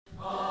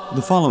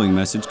The following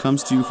message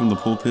comes to you from the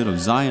pulpit of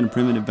Zion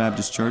Primitive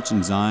Baptist Church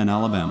in Zion,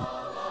 Alabama.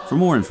 For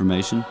more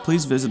information,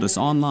 please visit us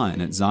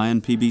online at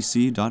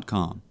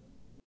zionpbc.com.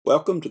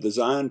 Welcome to the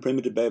Zion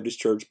Primitive Baptist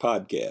Church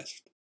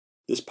podcast.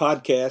 This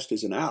podcast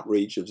is an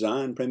outreach of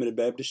Zion Primitive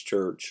Baptist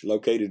Church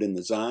located in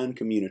the Zion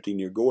community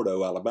near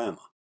Gordo,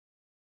 Alabama.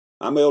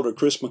 I'm Elder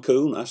Chris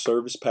McCool, and I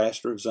serve as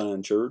pastor of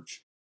Zion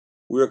Church.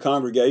 We're a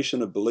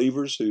congregation of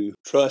believers who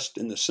trust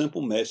in the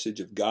simple message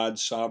of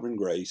God's sovereign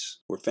grace,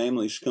 where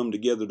families come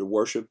together to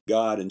worship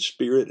God in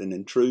spirit and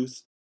in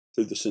truth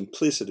through the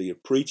simplicity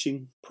of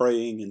preaching,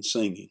 praying, and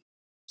singing.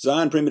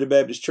 Zion Primitive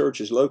Baptist Church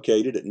is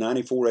located at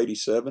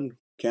 9487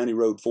 County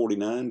Road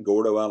 49,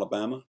 Gordo,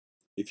 Alabama.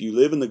 If you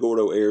live in the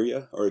Gordo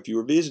area, or if you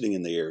are visiting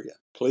in the area,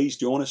 please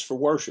join us for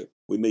worship.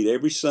 We meet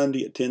every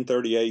Sunday at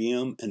 10:30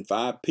 a.m. and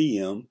 5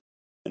 p.m.,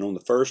 and on the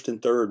first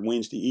and third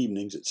Wednesday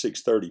evenings at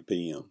 6:30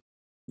 p.m.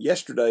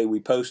 Yesterday,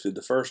 we posted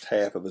the first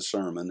half of a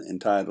sermon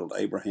entitled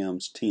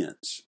Abraham's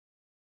Tents.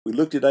 We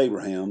looked at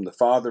Abraham, the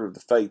father of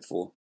the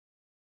faithful,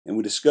 and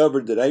we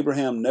discovered that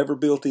Abraham never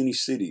built any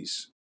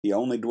cities. He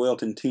only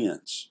dwelt in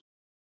tents.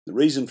 The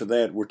reason for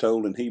that, we're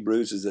told in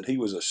Hebrews, is that he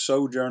was a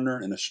sojourner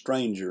and a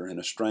stranger in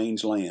a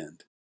strange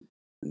land.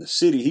 And the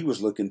city he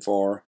was looking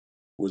for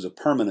was a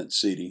permanent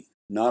city,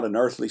 not an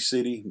earthly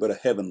city, but a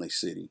heavenly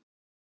city.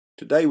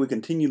 Today, we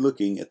continue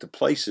looking at the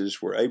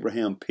places where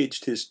Abraham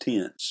pitched his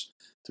tents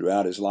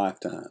throughout his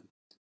lifetime.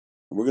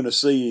 We're going to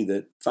see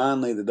that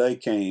finally the day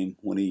came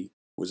when he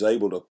was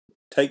able to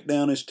take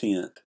down his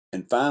tent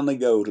and finally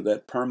go to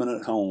that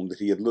permanent home that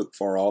he had looked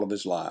for all of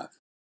his life.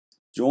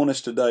 Join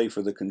us today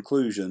for the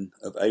conclusion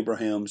of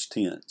Abraham's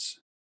Tents.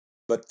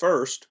 But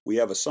first, we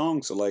have a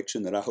song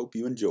selection that I hope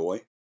you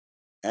enjoy.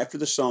 After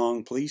the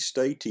song, please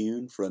stay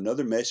tuned for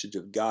another message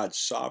of God's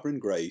sovereign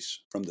grace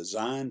from the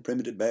Zion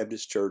Primitive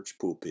Baptist Church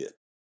pulpit.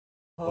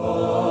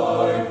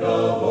 Hark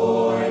the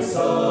voice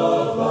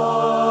of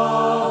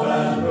love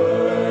and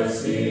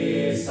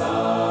mercy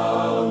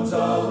sounds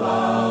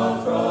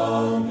aloud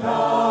from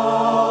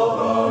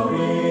Calvary.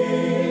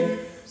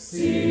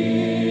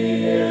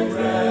 See it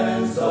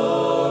rends the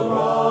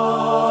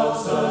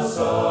rocks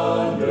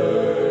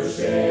asunder,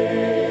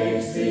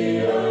 shakes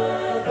the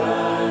earth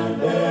and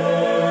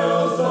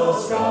veils the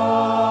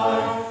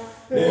sky.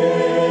 It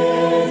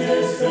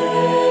is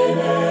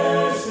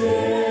finished,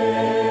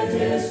 it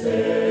is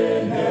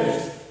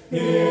finished.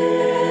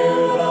 Hear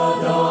the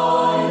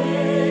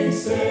dying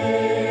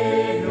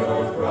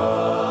Savior cry.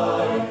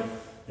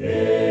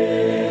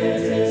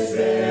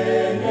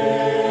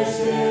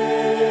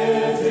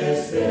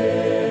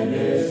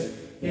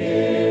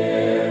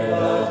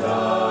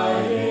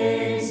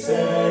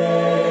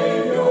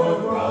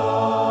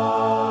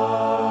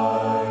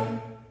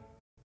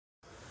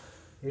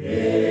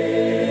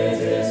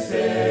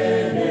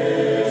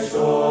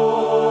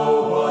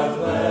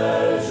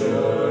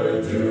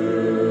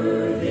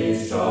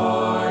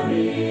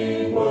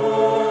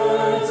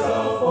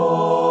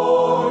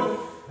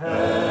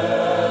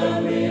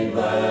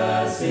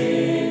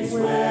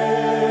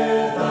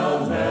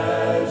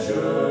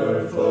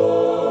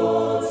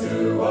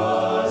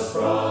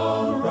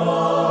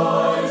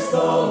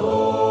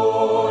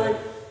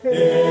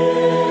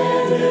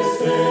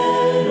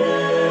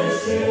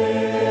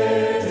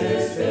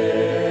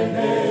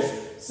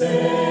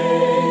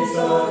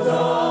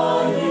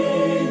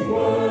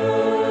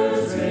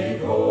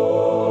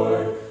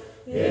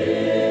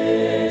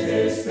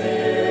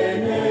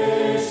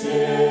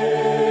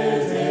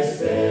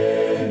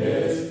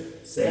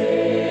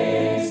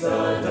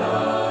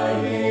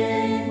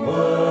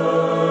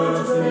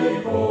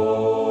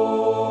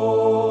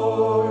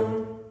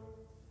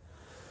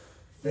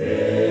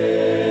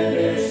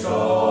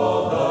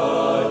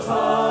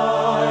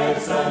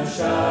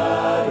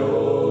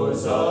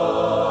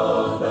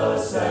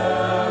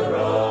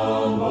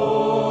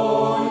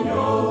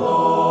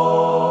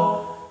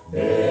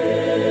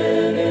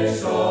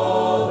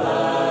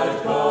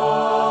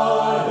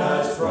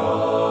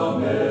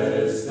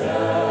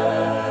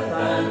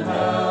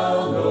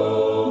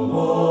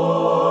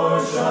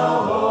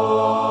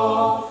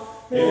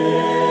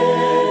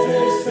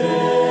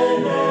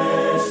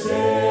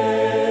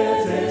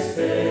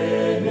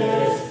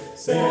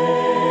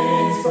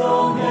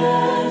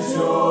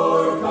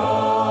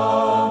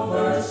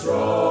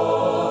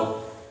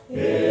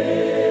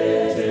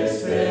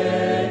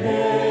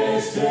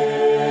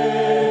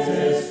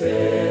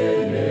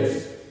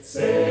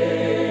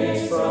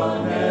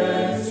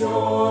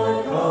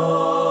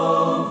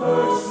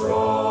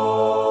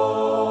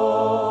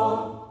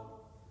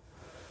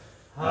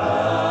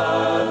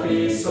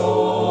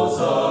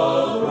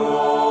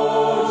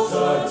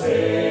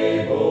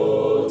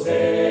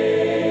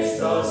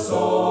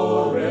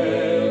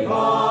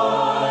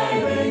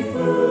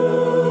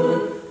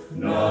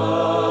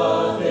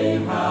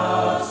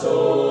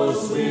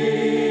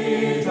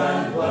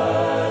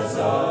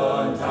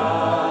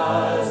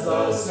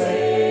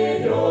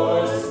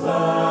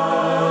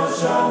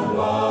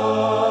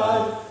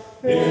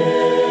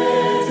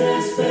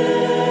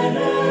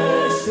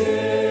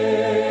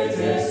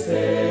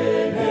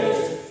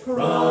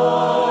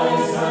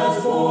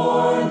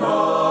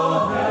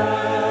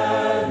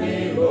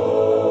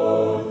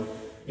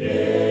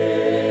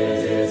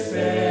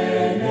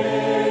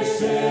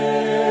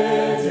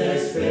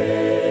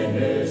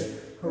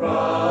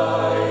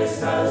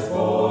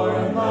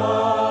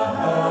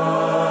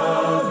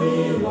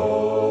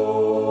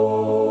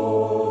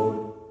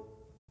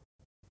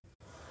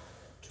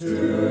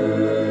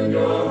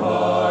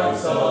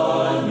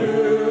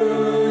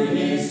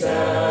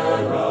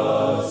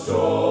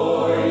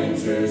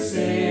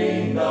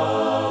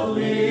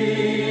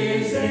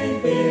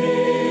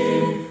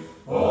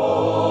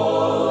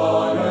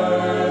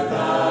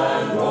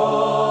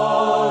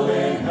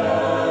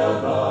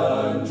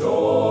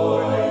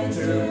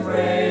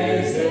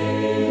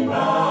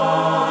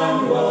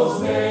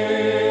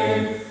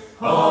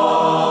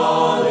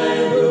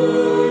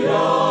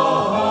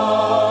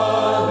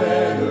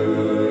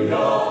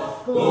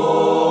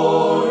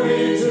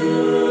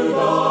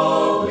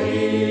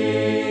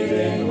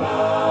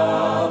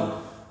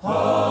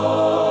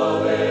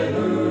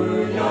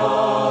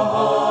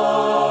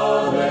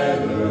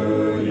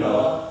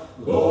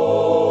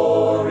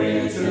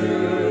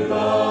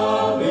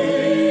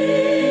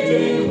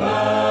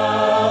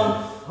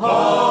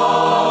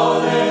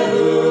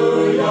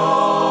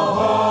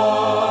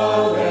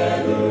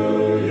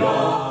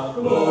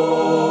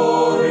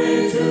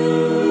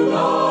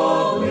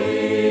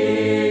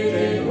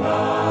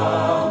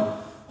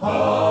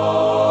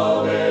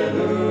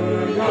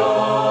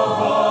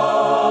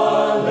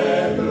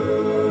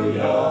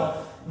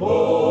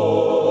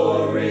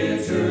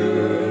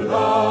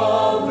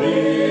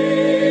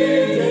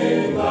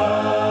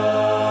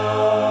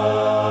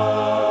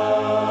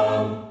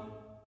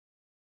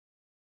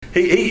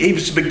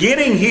 He's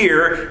beginning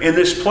here in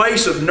this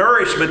place of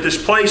nourishment,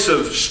 this place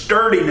of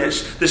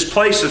sturdiness, this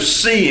place of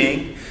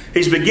seeing.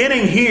 He's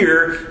beginning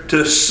here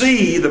to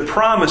see the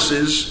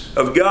promises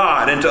of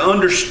God and to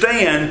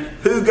understand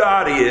who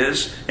God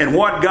is and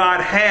what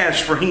God has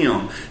for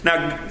him.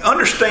 Now,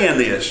 understand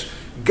this.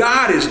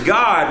 God is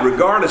God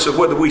regardless of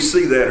whether we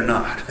see that or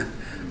not.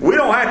 We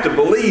don't have to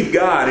believe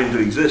God into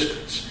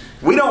existence.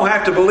 We don't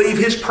have to believe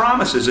His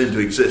promises into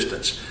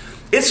existence.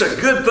 It's a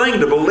good thing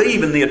to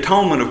believe in the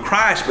atonement of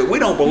Christ, but we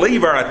don't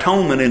believe our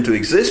atonement into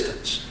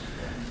existence.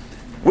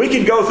 We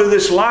can go through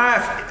this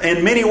life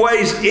in many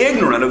ways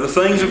ignorant of the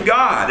things of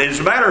God. And as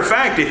a matter of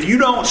fact, if you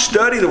don't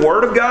study the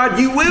Word of God,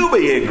 you will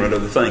be ignorant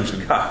of the things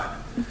of God.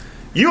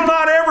 You'll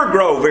not ever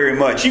grow very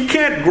much. You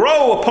can't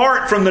grow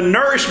apart from the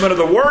nourishment of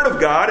the Word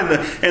of God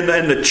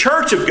and the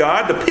church of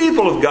God, the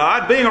people of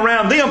God, being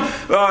around them.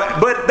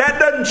 But that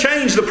doesn't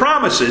change the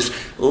promises.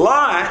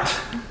 Lot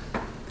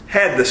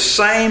had the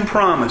same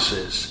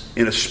promises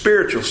in a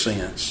spiritual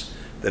sense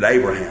that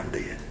Abraham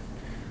did.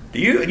 Do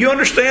you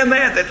understand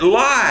that? That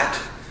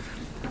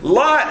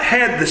Lot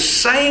had the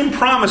same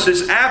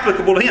promises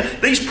applicable to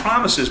him. These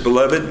promises,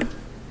 beloved,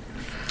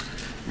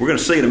 we're going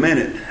to see in a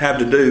minute, have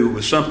to do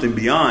with something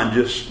beyond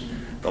just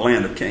the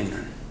land of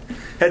Canaan.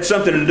 Had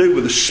something to do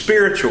with a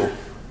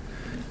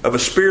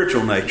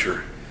spiritual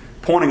nature,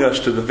 pointing us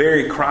to the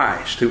very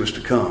Christ who was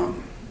to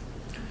come.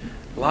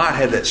 Lot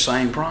had that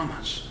same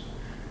promise.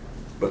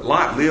 But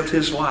Lot lived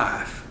his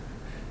life,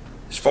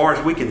 as far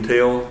as we can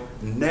tell,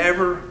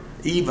 never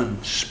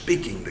even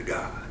speaking to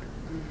God.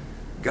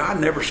 God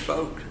never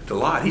spoke to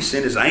Lot. He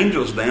sent his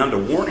angels down to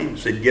warn him,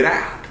 said, get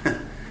out.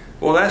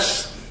 Well,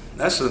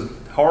 that's a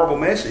horrible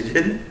message,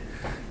 isn't it?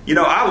 You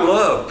know, I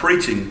love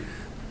preaching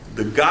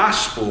the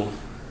gospel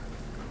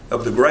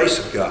of the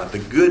grace of God, the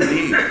good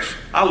news.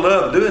 I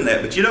love doing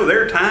that. But you know,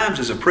 there are times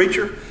as a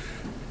preacher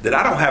that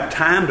I don't have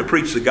time to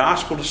preach the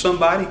gospel to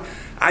somebody.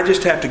 I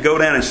just have to go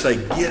down and say,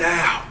 get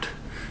out.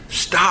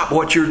 Stop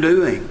what you're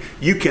doing.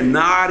 You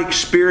cannot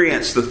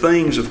experience the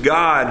things of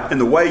God in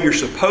the way you're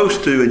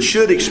supposed to and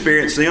should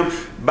experience them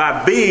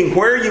by being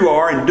where you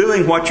are and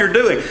doing what you're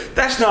doing.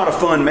 That's not a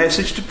fun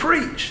message to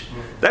preach.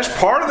 That's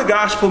part of the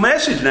gospel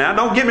message now.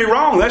 Don't get me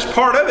wrong. That's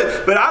part of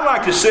it. But I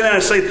like to sit down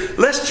and say,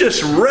 let's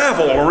just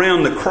revel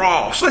around the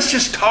cross. Let's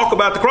just talk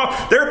about the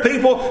cross. There are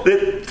people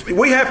that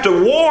we have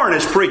to warn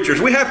as preachers.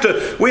 We have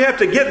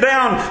to get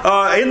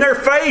down in their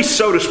face,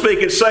 so to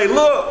speak, and say,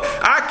 look,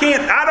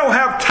 I don't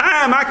have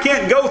time. I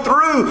can't go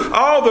through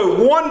all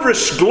the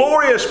wondrous,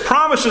 glorious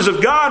promises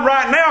of God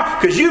right now,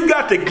 because you've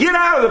got to get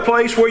out of the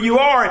place where you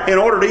are in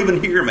order to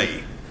even hear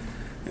me.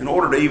 In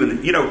order to even,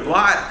 they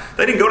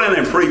didn't go down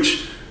there and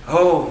preach,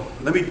 oh,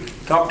 let me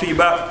talk to you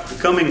about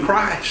the coming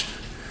Christ.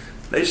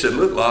 They said,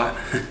 look, Lot,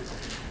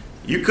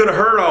 you could have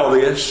heard all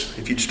this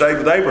if you'd stayed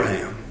with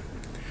Abraham.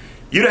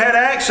 You'd have had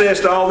access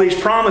to all these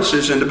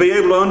promises and to be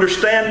able to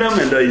understand them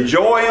and to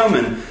enjoy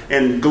them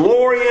and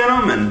glory in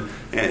them and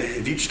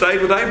if you'd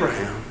stayed with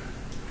Abraham.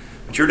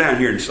 But you're down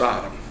here in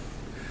Sodom.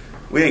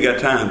 We ain't got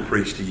time to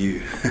preach to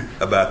you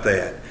about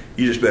that.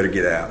 You just better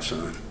get out,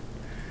 son.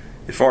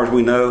 As far as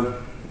we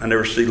know, I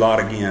never see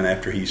Lot again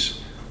after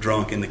he's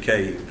drunk in the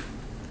cave.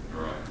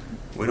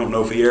 We don't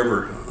know if he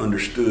ever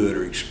understood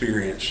or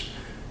experienced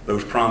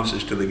those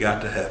promises till they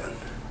got to heaven.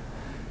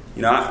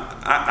 You know,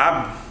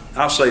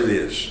 I'll say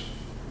this,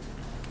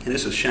 and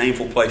it's a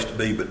shameful place to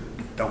be, but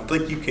don't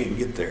think you can't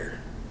get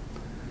there.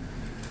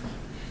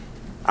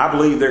 I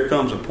believe there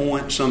comes a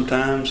point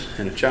sometimes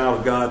in a child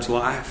of God's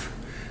life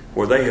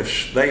where they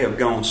have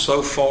gone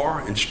so far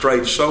and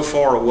strayed so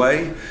far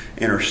away,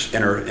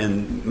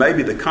 and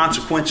maybe the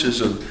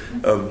consequences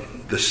of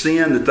the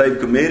sin that they've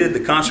committed,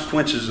 the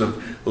consequences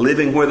of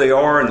living where they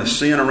are and the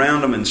sin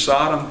around them in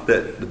Sodom,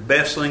 that the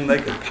best thing they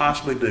could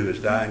possibly do is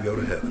die and go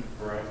to heaven.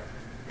 Right.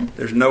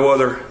 There's no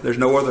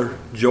other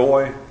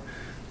joy,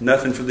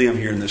 nothing for them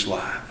here in this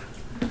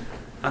life.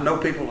 I know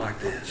people like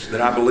this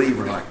that I believe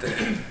are like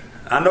that.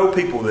 I know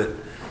people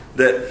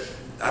that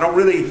I don't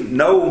really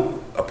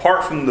know,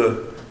 apart from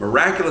the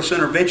miraculous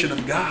intervention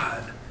of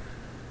God,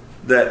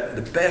 that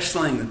the best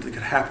thing that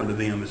could happen to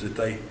them is that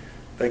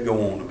they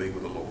go on to be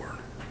with the Lord.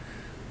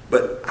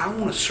 But I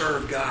want to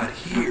serve God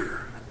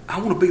here. I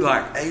want to be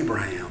like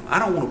Abraham. I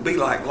don't want to be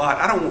like Lot.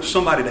 I don't want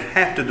somebody to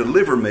have to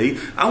deliver me.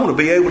 I want to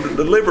be able to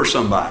deliver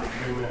somebody.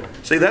 Amen.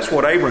 See, that's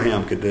what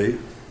Abraham could do.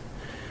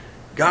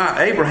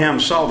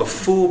 Abraham saw the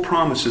full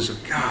promises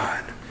of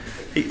God.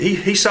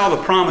 He saw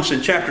the promise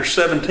in chapter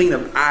 17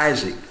 of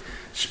Isaac,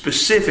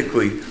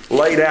 specifically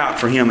laid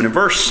out for him. And in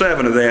verse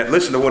 7 of that,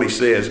 listen to what he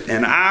says.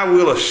 And I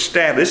will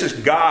establish. This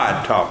is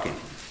God talking.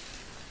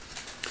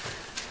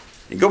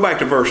 And go back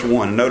to verse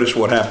 1 and notice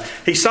what happened.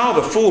 He saw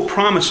the full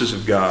promises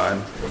of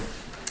God,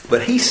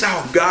 but he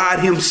saw God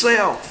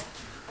Himself.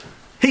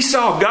 He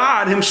saw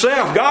God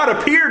Himself. God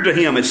appeared to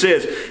him, it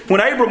says. When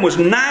Abram was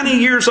 90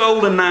 years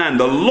old and 9,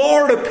 the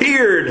Lord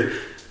appeared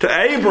to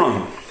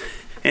Abram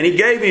and He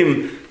gave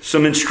him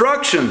some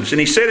instructions. And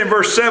He said in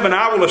verse 7,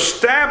 I will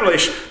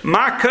establish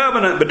my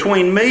covenant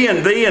between me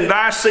and thee and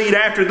thy seed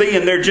after thee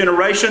and their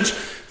generations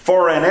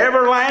for an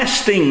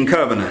everlasting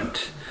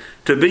covenant,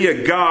 to be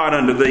a God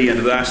unto thee and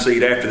to thy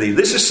seed after thee.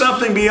 This is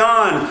something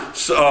beyond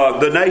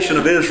the nation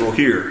of Israel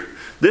here.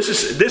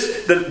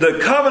 The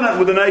covenant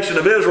with the nation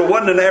of Israel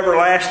wasn't an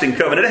everlasting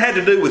covenant. It had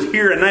to do with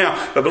here and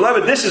now. But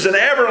beloved, this is an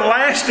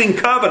everlasting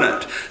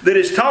covenant that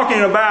is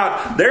talking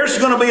about there's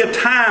going to be a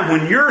time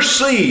when your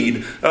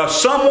seed,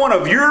 someone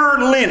of your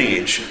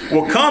lineage,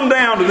 will come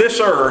down to this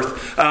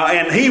earth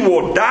and he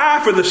will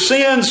die for the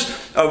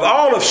sins of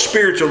all of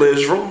spiritual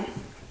Israel.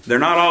 They're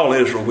not all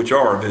Israel, which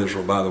are of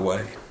Israel, by the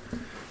way.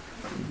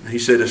 He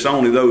said it's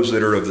only those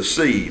that are of the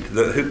seed,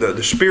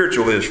 the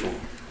spiritual Israel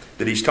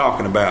that he's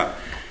talking about.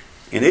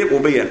 And it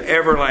will be an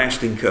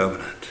everlasting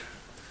covenant.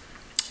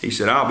 He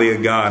said, I'll be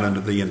a God unto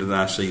thee and to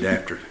thy seed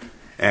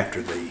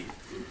after thee.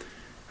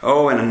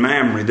 Oh, and in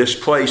Mamre, this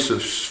place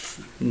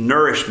of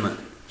nourishment,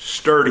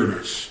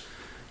 sturdiness,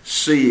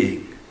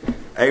 seeing,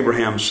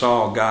 Abraham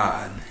saw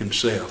God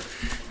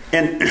himself.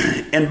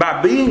 And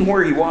by being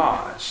where he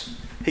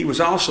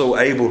was also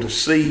able to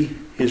see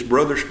his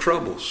brother's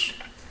troubles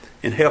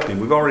and help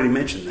him. We've already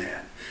mentioned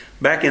that.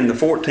 Back in the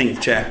 14th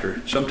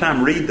chapter,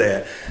 sometime read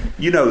that.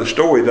 You know the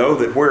story, though,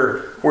 that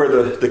where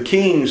the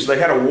kings, they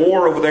had a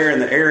war over there in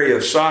the area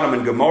of Sodom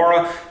and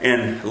Gomorrah,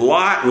 and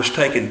Lot was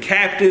taken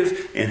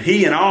captive, and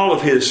he and all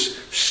of his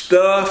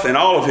stuff and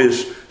all of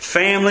his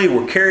family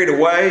were carried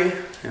away.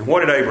 And what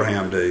did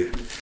Abraham do?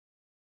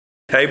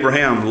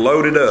 Abraham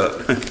loaded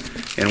up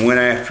and went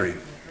after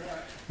him.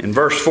 In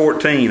verse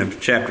 14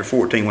 of chapter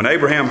 14, when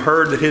Abraham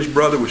heard that his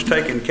brother was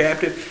taken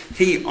captive,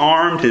 he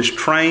armed his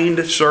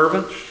trained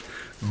servants,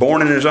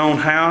 born in his own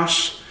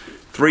house,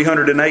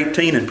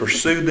 318, and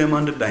pursued them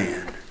unto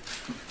Dan.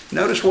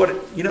 Notice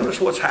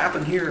what's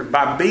happened here.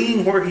 By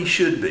being where he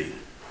should be,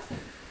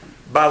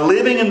 by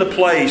living in the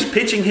place,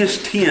 pitching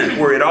his tent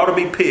where it ought to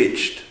be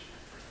pitched,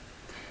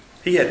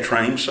 he had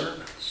trained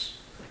servants.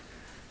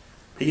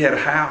 He had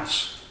a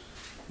house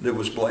that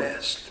was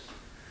blessed.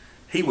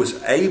 He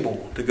was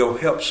able to go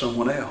help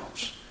someone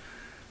else.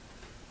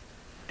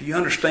 Do you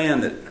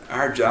understand that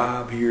our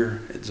job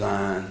here at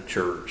Zion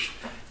Church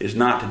is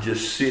not to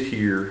just sit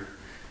here?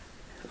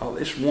 Oh,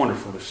 it's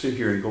wonderful to sit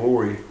here in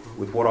glory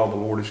with what all the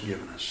Lord has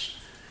given us.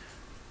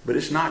 But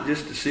it's not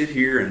just to sit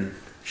here and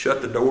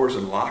shut the doors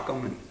and lock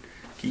them and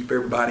keep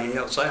everybody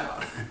else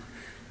out.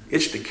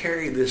 It's to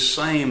carry this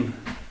same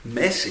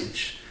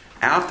message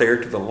out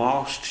there to the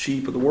lost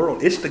sheep of the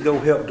world. It's to go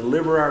help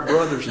deliver our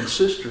brothers and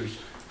sisters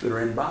that are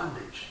in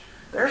bondage.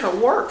 There's a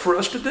work for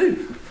us to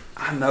do.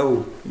 I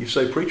know you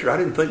say, preacher, I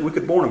didn't think we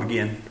could born them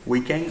again.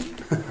 We can't.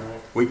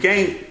 We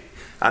can't.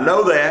 I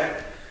know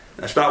that.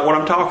 That's not what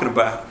I'm talking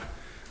about.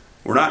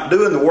 We're not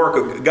doing the work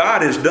of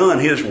God. Has done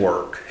his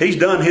work. He's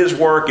done his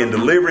work in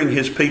delivering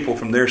his people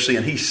from their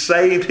sin. He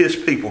saved his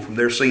people from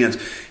their sins.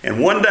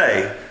 And one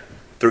day,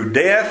 through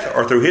death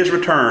or through his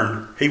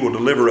return, he will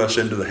deliver us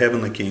into the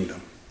heavenly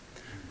kingdom.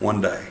 One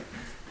day.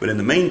 But in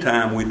the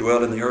meantime, we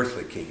dwell in the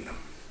earthly kingdom.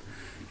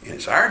 And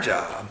it's our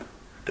job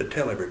to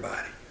tell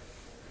everybody.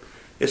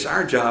 It's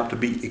our job to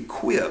be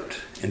equipped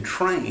and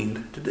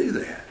trained to do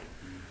that.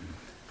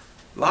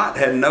 Lot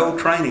had no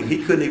training.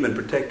 He couldn't even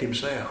protect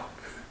himself.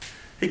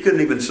 He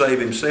couldn't even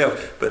save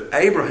himself. But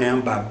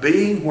Abraham, by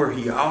being where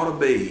he ought to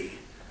be,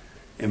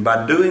 and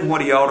by doing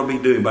what he ought to be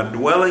doing, by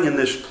dwelling in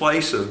this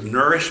place of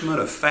nourishment,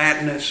 of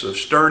fatness, of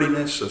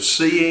sturdiness, of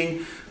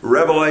seeing,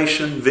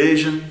 revelation,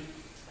 vision,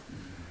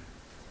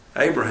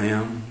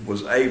 Abraham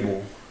was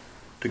able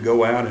to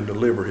go out and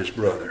deliver his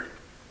brother.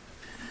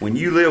 When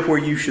you live where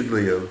you should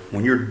live,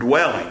 when you're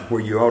dwelling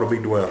where you ought to be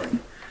dwelling,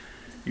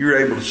 you're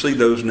able to see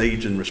those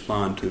needs and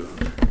respond to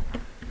them.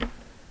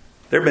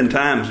 There have been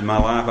times in my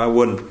life I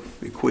wasn't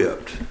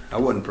equipped, I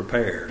wasn't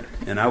prepared,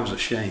 and I was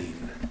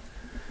ashamed.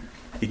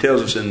 He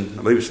tells us in,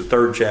 I believe it's the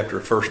 3rd chapter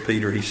of 1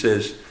 Peter, he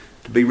says,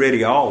 to be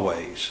ready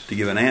always to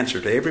give an answer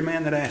to every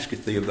man that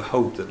asketh thee of the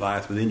hope that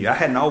lieth within you. I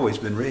hadn't always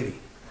been ready.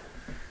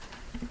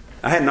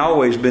 I hadn't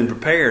always been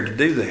prepared to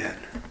do that.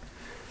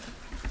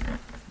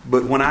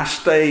 But when I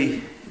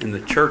stay in the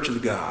church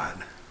of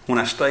God, when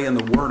I stay in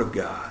the Word of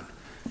God,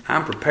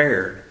 I'm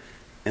prepared.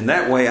 And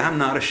that way I'm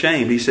not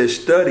ashamed. He says,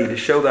 study to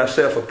show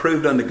thyself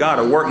approved unto God,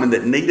 a workman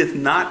that needeth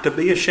not to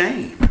be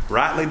ashamed,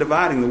 rightly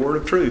dividing the word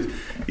of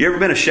truth. You ever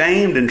been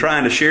ashamed in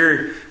trying to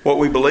share what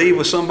we believe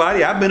with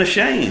somebody? I've been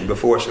ashamed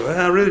before. So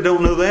I really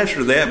don't know the answer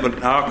to that,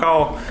 but I'll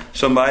call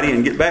somebody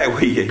and get back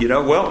with you. You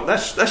know, well,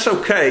 that's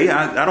okay.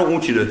 I don't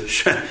want you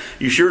to,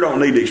 you sure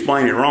don't need to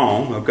explain it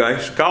wrong, okay?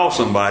 So call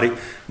somebody.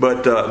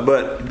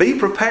 But be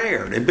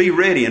prepared and be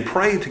ready and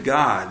pray to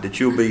God that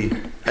you'll be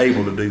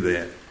able to do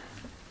that.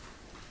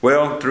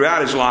 Well,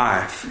 throughout his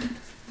life,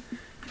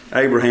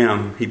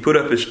 Abraham, he put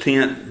up his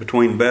tent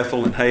between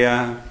Bethel and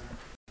Hai.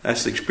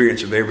 That's the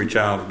experience of every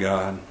child of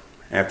God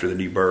after the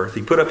new birth.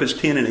 He put up his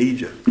tent in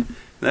Egypt. And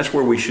that's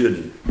where we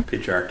shouldn't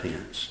pitch our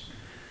tents.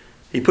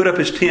 He put up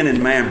his tent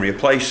in Mamre, a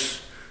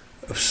place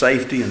of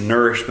safety and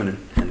nourishment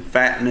and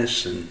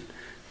fatness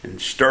and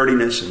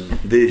sturdiness and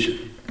vision.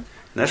 And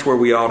that's where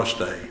we ought to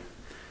stay.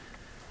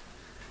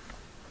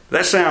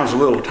 That sounds a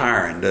little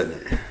tiring,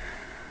 doesn't it?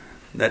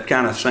 That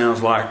kind of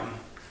sounds like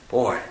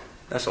Boy,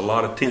 that's a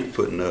lot of tent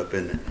putting up,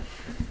 isn't it?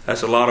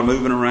 That's a lot of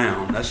moving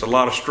around. That's a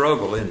lot of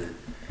struggle, isn't it?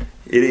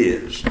 It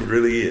is. It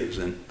really is.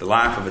 And the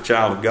life of a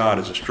child of God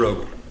is a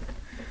struggle.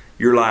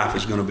 Your life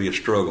is going to be a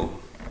struggle.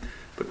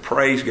 But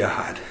praise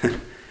God.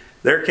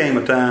 There came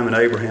a time in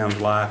Abraham's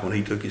life when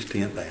he took his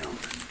tent down.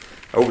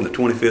 Over in the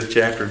 25th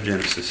chapter of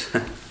Genesis.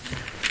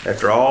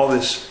 After all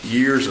this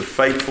years of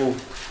faithful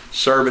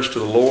service to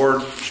the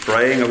Lord,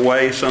 straying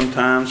away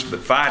sometimes, but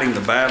fighting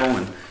the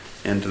battle,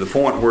 and to the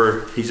point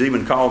where he's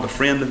even called the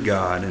friend of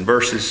God. In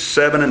verses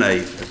 7 and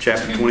 8 of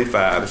chapter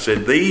 25, it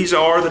said, "These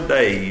are the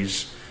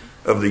days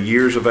of the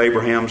years of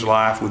Abraham's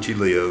life which he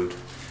lived,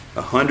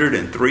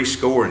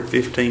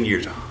 175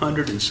 years,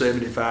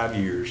 175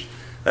 years."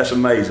 That's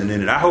amazing,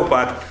 isn't it? I hope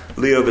I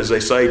live, as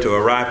they say, to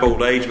a ripe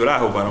old age, but I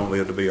hope I don't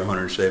live to be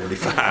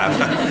 175.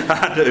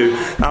 I do.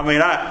 I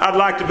mean, I'd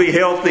like to be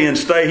healthy and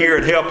stay here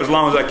and help as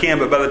long as I can,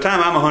 but by the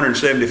time I'm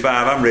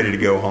 175, I'm ready to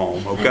go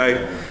home,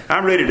 okay?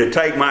 I'm ready to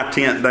take my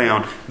tent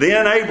down.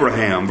 Then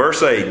Abraham,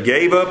 verse 8,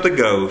 gave up the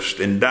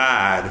ghost and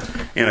died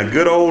in a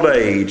good old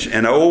age,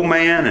 an old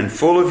man and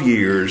full of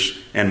years,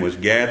 and was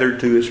gathered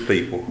to his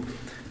people.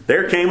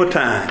 There came a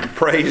time,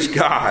 praise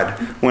God,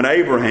 when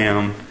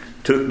Abraham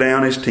took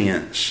down his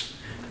tents.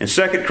 In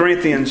 2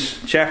 Corinthians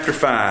chapter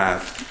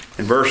 5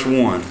 and verse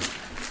 1,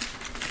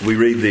 we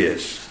read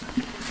this.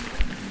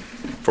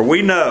 "For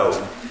we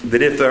know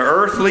that if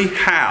our earthly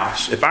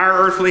house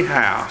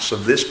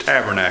of this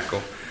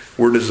tabernacle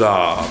were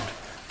dissolved,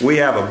 we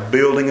have a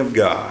building of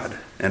God,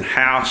 an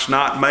house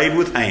not made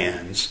with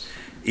hands,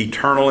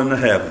 eternal in the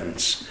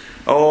heavens."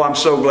 Oh, I'm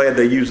so glad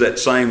they use that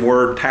same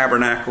word,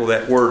 tabernacle,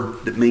 that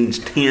word that means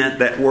tent,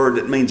 that word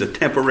that means a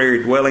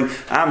temporary dwelling.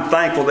 I'm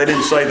thankful they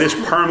didn't say this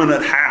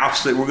permanent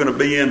house that we're going to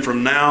be in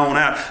from now on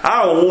out.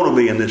 I don't want to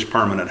be in this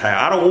permanent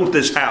house. I don't want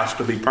this house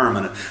to be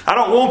permanent. I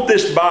don't want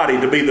this body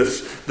to be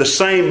the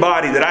same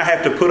body that I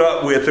have to put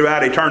up with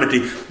throughout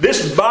eternity.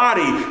 This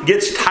body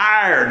gets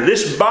tired.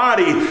 This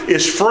body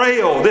is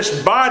frail. This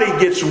body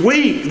gets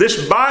weak. This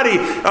body,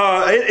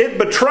 it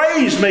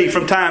betrays me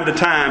from time to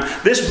time.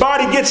 This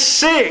body gets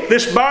sick.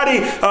 This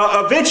body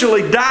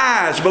eventually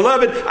dies.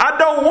 Beloved, I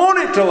don't want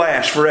it to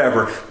last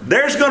forever.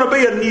 There's going to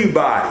be a new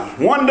body.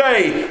 One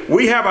day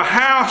we have a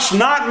house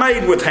not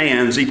made with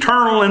hands,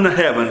 eternal in the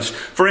heavens.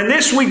 For in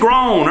this we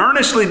groan,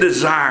 earnestly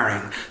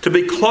desiring to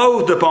be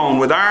clothed upon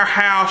with our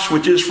house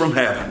which is from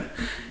heaven.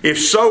 If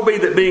so be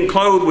that being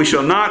clothed we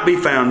shall not be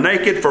found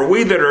naked. For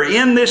we that are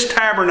in this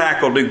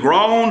tabernacle do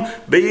groan,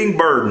 being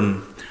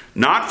burdened.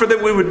 Not for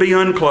that we would be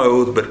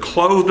unclothed, but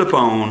clothed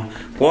upon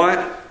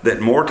what? That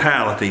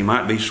mortality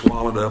might be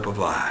swallowed up of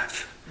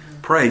life.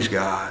 Praise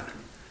God.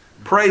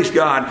 Praise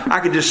God. I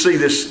could just see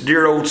this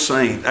dear old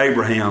saint,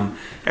 Abraham,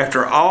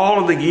 after all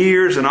of the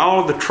years and all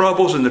of the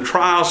troubles and the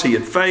trials he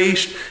had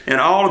faced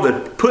and all of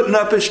the putting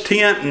up his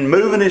tent and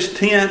moving his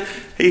tent,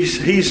 he's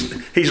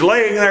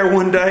laying there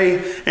one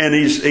day and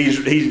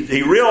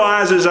he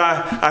realizes,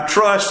 I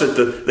trust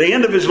that the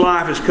end of his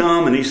life has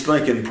come, and he's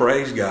thinking,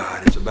 praise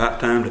God, it's about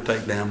time to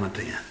take down my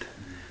tent.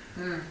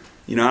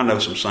 You know, I know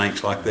some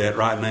saints like that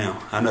right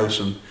now. I know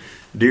some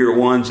dear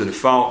ones that have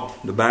fought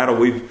the battle.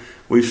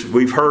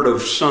 We've heard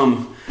of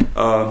some,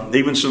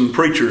 even some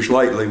preachers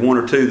lately, one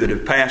or two that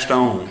have passed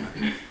on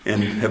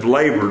and have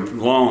labored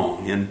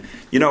long. And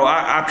you know,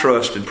 I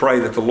trust and pray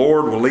that the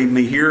Lord will leave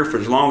me here for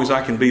as long as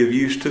I can be of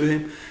use to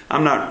Him.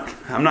 I'm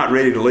not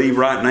ready to leave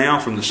right now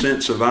from the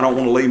sense of I don't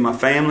want to leave my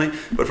family,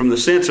 but from the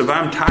sense of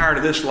I'm tired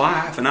of this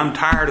life and I'm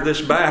tired of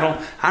this battle.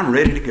 I'm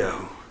ready to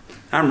go.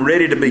 I'm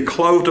ready to be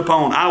clothed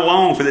upon. I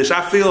long for this.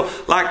 I feel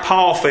like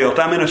Paul felt.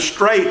 I'm in a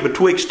strait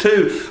betwixt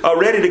two,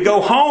 ready to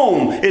go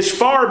home. It's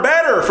far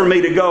better for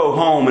me to go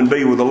home and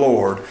be with the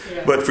Lord.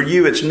 Yeah. But for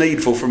you, it's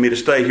needful for me to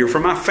stay here. For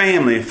my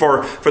family,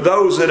 for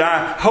those that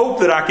I hope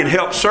that I can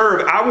help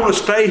serve, I want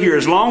to stay here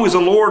as long as the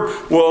Lord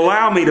will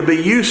allow me to be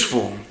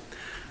useful.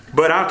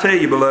 But I'll tell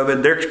you,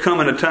 beloved, there's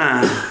coming a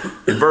time.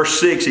 In verse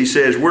 6, he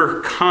says,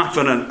 we're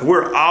confident.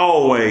 We're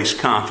always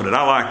confident.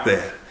 I like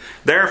that.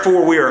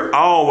 Therefore, we are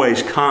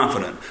always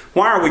confident.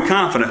 Why are we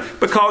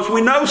confident? Because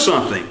we know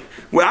something.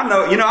 Well,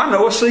 I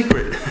know a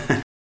secret.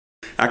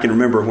 I can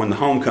remember when the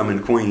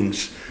homecoming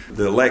queens,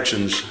 the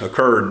elections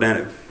occurred down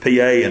at PA,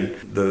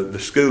 and the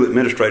school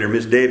administrator,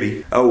 Miss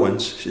Debbie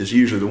Owens, is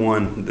usually the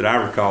one that I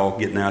recall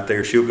getting out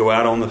there. She'll go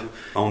out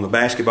on the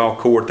basketball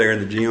court there in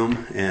the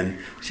gym, and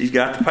she's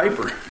got the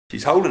paper.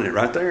 She's holding it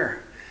right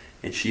there,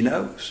 and she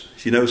knows.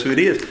 She knows who it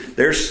is.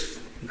 There's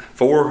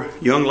 4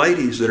 young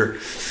ladies that are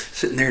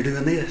sitting there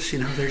doing this. You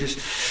know, they're just,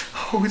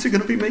 oh, is it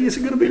going to be me? Is it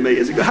going to be me?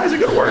 How's it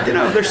going to work? You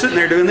know, they're sitting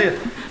there doing this.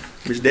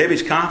 Miss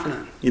Debbie's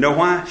confident. You know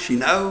why? She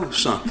knows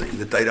something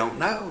that they don't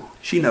know.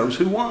 She knows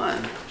who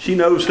won. She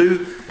knows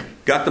who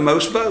got the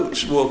most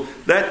votes. Well,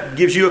 that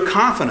gives you a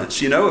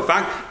confidence. If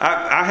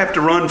I have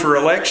to run for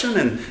election,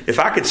 and if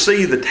I could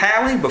see the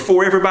tally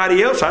before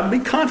everybody else, I'd be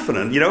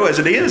confident. As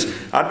it is,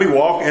 I'd be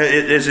walking.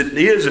 As it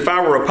is, if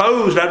I were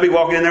opposed, I'd be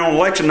walking in there on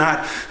election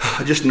night,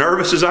 just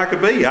nervous as I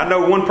could be. I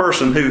know one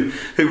person who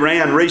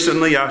ran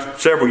recently,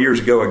 several years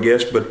ago, I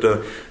guess, but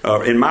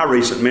in my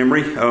recent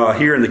memory,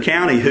 here in the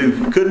county,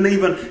 who couldn't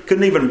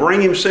even bring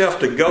himself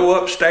to go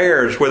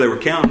upstairs where they were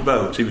counting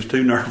votes. He was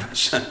too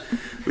nervous.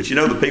 But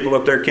the people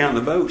up there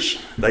counting the votes,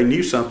 they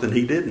knew something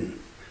he didn't.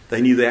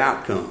 They knew the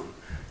outcome.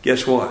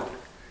 Guess what?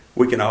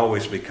 We can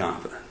always be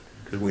confident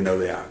because we know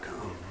the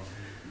outcome.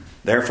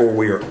 Therefore,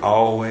 we are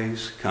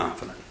always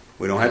confident.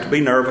 We don't have to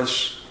be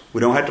nervous.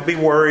 We don't have to be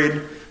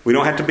worried. We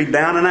don't have to be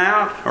down and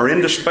out or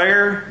in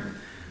despair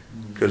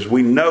because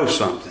we know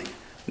something.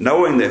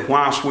 Knowing that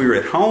whilst we are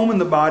at home in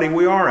the body,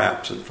 we are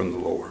absent from the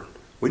Lord.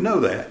 We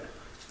know that.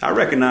 I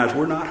recognize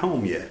we're not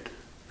home yet.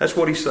 That's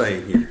what he's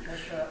saying here.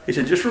 He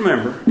said, just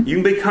remember, you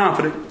can be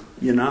confident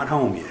you're not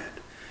home yet.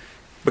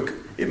 But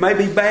it may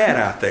be bad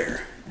out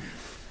there.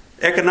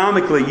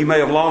 Economically, you may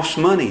have lost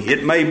money.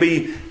 You may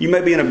be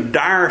in a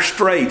dire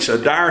straits,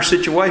 a dire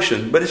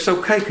situation, but it's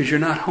okay because you're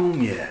not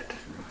home yet.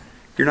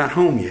 You're not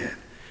home yet.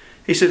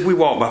 He said, we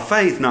walk by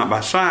faith, not by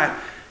sight,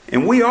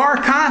 and we are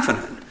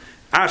confident,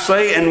 I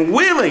say, and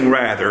willing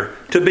rather,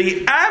 to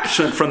be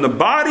absent from the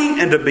body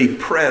and to be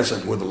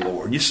present with the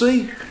Lord. You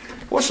see,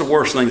 what's the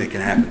worst thing that can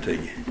happen to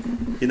you?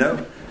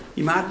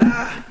 You might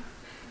die.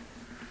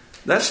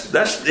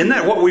 Isn't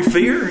that what we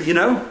fear?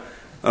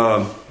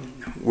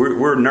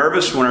 We're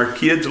nervous when our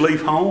kids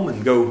leave home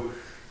and go,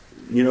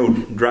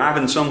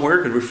 driving somewhere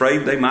because we're afraid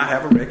they might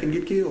have a wreck and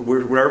get killed.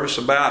 We're nervous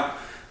about,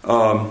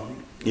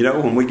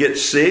 when we get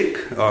sick.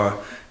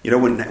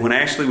 When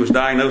Ashley was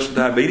diagnosed with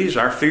diabetes,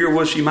 our fear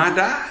was she might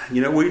die.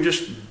 We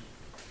just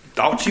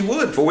thought she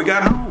would before we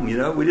got home.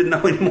 We didn't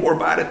know any more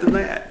about it than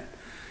that.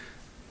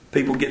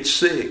 People get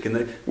sick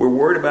and we're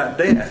worried about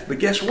death. But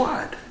guess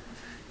what?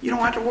 You don't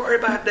have to worry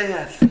about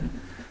death.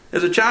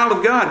 As a child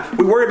of God,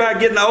 we worry about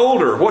getting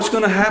older. What's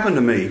going to happen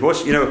to me?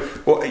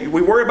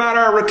 We worry about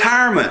our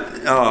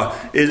retirement.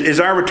 Is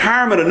our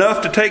retirement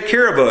enough to take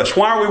care of us?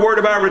 Why are we worried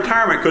about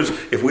retirement? Because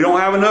if we don't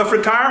have enough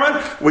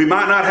retirement, we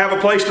might not have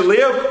a place to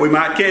live. We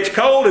might catch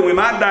cold and we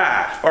might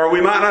die. Or we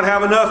might not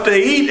have enough to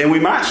eat and we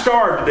might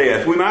starve to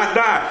death. We might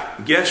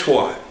die. Guess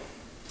what?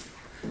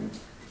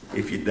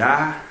 If you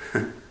die,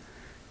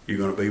 you're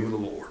going to be with the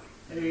Lord.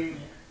 You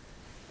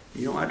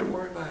don't have to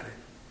worry about it.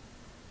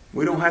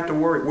 We don't have to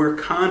worry. We're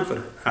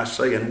confident, I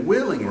say, and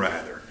willing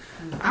rather.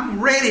 I'm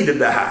ready to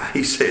die,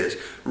 he says.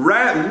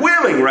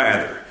 Willing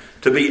rather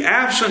to be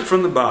absent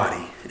from the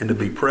body and to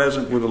be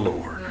present with the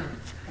Lord.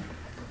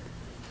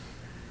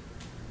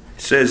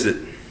 It says that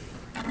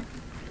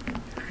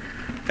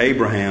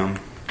Abraham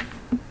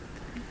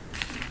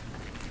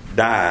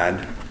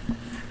died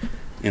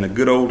in a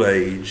good old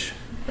age,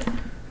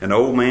 an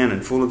old man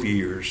and full of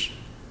years,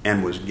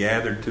 and was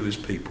gathered to his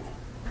people.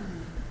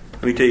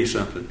 Let me tell you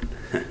something.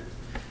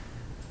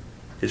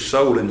 His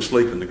soul didn't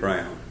sleep in the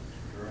ground.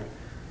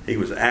 He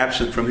was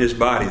absent from his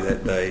body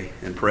that day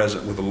and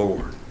present with the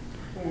Lord.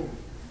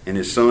 And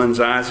his sons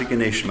Isaac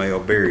and Ishmael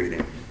buried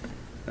him.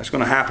 That's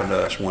going to happen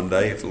to us one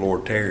day if the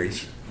Lord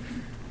tarries.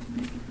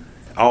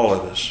 All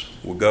of us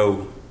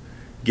will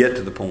get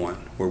to the point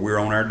where we're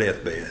on our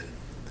deathbed.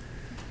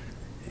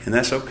 And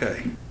that's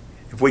okay.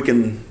 If we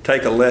can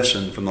take a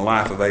lesson from the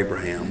life of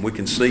Abraham, we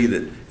can see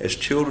that as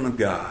children of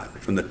God,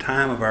 from the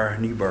time of our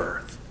new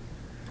birth,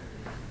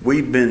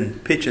 we've been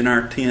pitching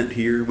our tent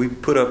here. We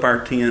put up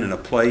our tent in a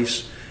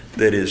place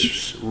that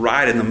is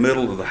right in the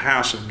middle of the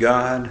house of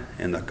God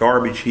and the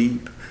garbage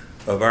heap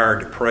of our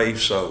depraved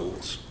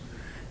souls.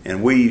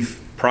 And we've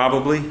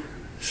probably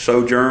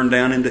sojourned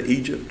down into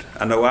Egypt.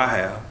 I know I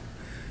have.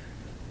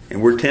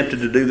 And we're tempted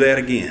to do that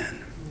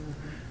again.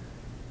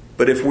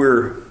 But if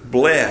we're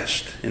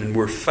blessed and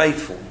we're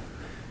faithful,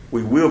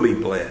 we will be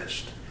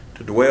blessed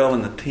to dwell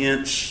in the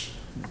tents,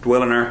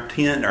 dwell in our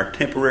tent, our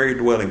temporary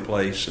dwelling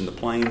place in the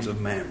plains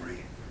of Mamre,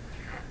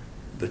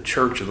 the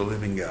church of the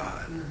living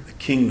God, the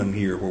kingdom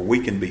here where we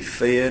can be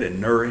fed and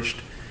nourished,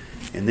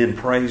 and then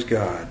praise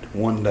God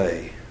one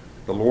day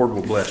the Lord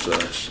will bless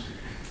us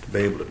to be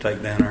able to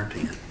take down our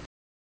tent.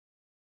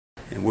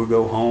 And we'll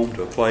go home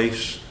to a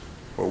place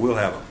where we'll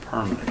have a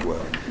permanent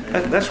dwelling.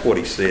 That's what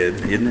he said,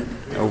 isn't it?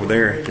 Over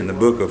there in the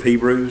book of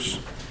Hebrews.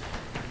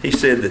 He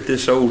said that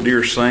this old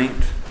dear saint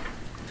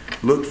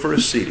looked for a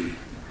city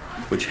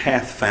which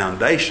hath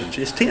foundations.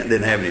 His tent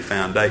didn't have any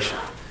foundation.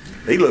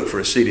 He looked for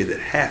a city that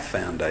hath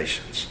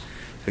foundations,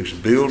 whose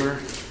builder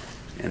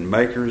and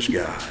maker is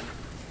God.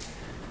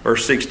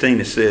 Verse 16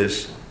 it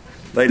says,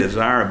 they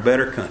desire a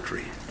better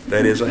country,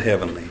 that is a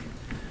heavenly.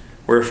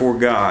 Wherefore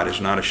God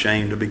is not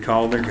ashamed to be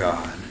called their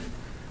God,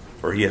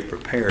 for he hath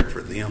prepared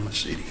for them a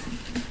city.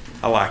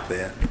 I like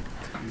that.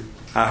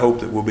 I hope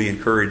that we'll be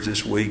encouraged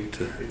this week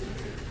to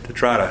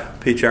try to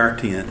pitch our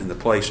tent in the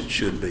place it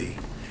should be.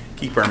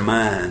 Keep our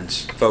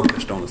minds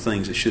focused on the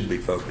things that should be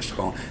focused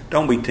upon.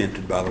 Don't be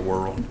tempted by the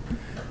world.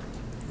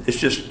 it's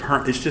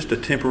just a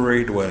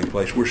temporary dwelling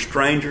place. We're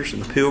strangers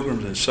and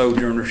pilgrims and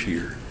sojourners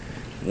here.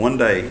 One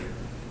day,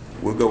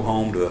 we'll go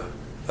home to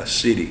a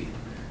city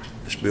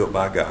that's built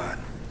by God.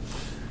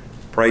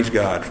 Praise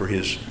God for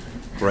His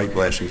great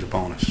blessings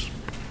upon us.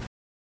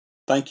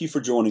 Thank you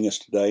for joining us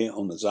today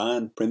on the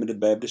Zion Primitive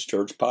Baptist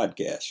Church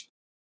podcast.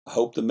 I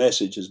hope the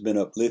message has been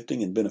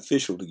uplifting and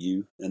beneficial to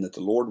you, and that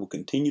the Lord will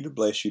continue to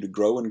bless you to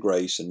grow in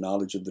grace and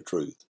knowledge of the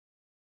truth.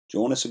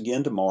 Join us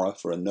again tomorrow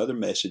for another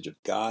message of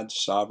God's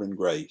sovereign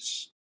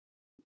grace.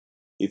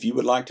 If you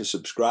would like to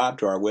subscribe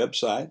to our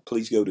website,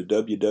 please go to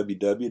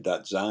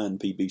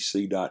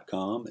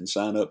www.zionpbc.com and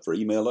sign up for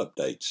email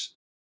updates.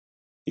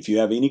 If you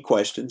have any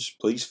questions,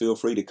 please feel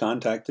free to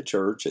contact the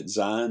church at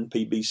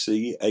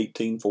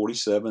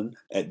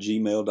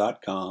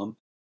zionpbc1847@gmail.com.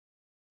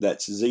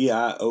 That's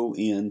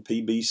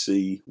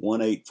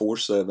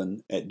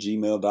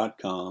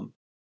zionpbc1847@gmail.com.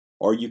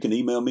 Or you can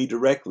email me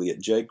directly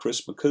at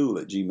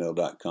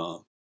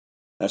jchrismccool@gmail.com.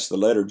 That's the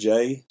letter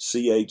J,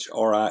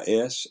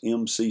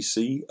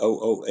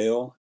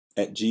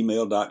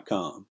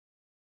 CHRISMCCOOL@gmail.com.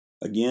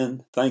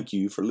 Again, thank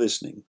you for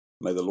listening.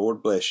 May the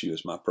Lord bless you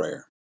is my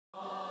prayer.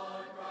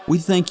 We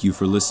thank you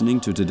for listening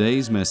to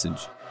today's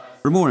message.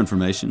 For more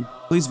information,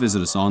 please visit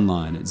us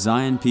online at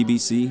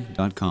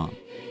zionpbc.com.